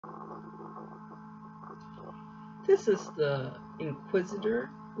This is the Inquisitor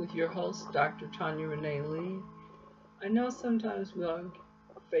with your host, Dr. Tanya Renee Lee. I know sometimes we all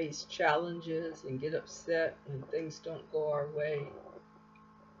face challenges and get upset when things don't go our way,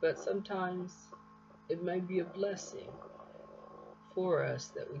 but sometimes it may be a blessing for us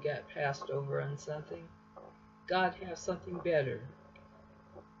that we got passed over on something. God has something better.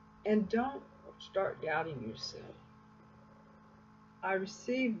 And don't start doubting yourself. I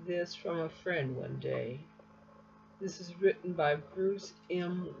received this from a friend one day. This is written by Bruce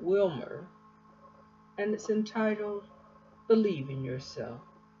M. Wilmer, and it's entitled, Believe in Yourself.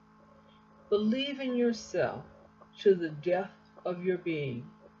 Believe in yourself to the depth of your being.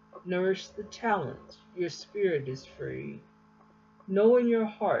 Nourish the talents your spirit is free. Know in your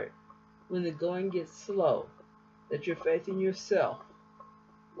heart, when the going gets slow, that your faith in yourself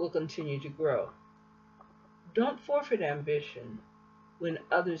will continue to grow. Don't forfeit ambition when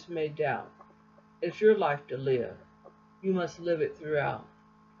others may doubt. It's your life to live. You must live it throughout.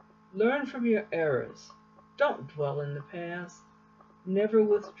 Learn from your errors. Don't dwell in the past. Never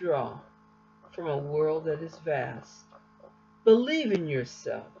withdraw from a world that is vast. Believe in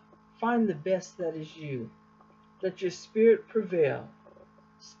yourself. Find the best that is you. Let your spirit prevail.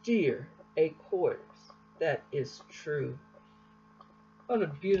 Steer a course that is true. What a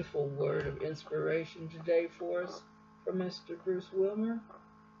beautiful word of inspiration today for us from Mr. Bruce Wilmer.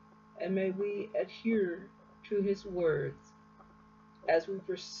 And may we adhere to his words as we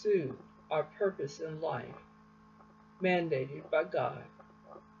pursue our purpose in life, mandated by God.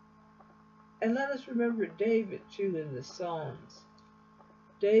 And let us remember David too in the Psalms.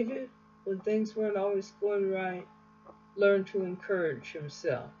 David, when things weren't always going right, learned to encourage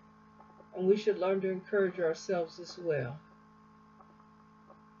himself. And we should learn to encourage ourselves as well.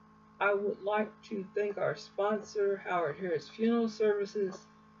 I would like to thank our sponsor, Howard Harris Funeral Services,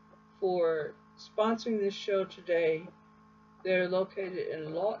 for sponsoring this show today. They're located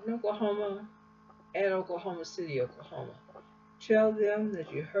in Lawton, Oklahoma, and Oklahoma City, Oklahoma. Tell them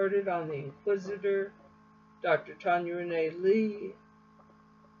that you heard it on the Inquisitor, Dr. Tanya Renee Lee.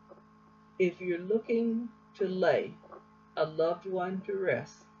 If you're looking to lay a loved one to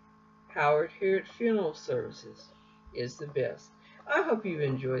rest, Howard Harris Funeral Services is the best. I hope you've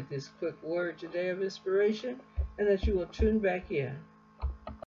enjoyed this quick word today of inspiration and that you will tune back in.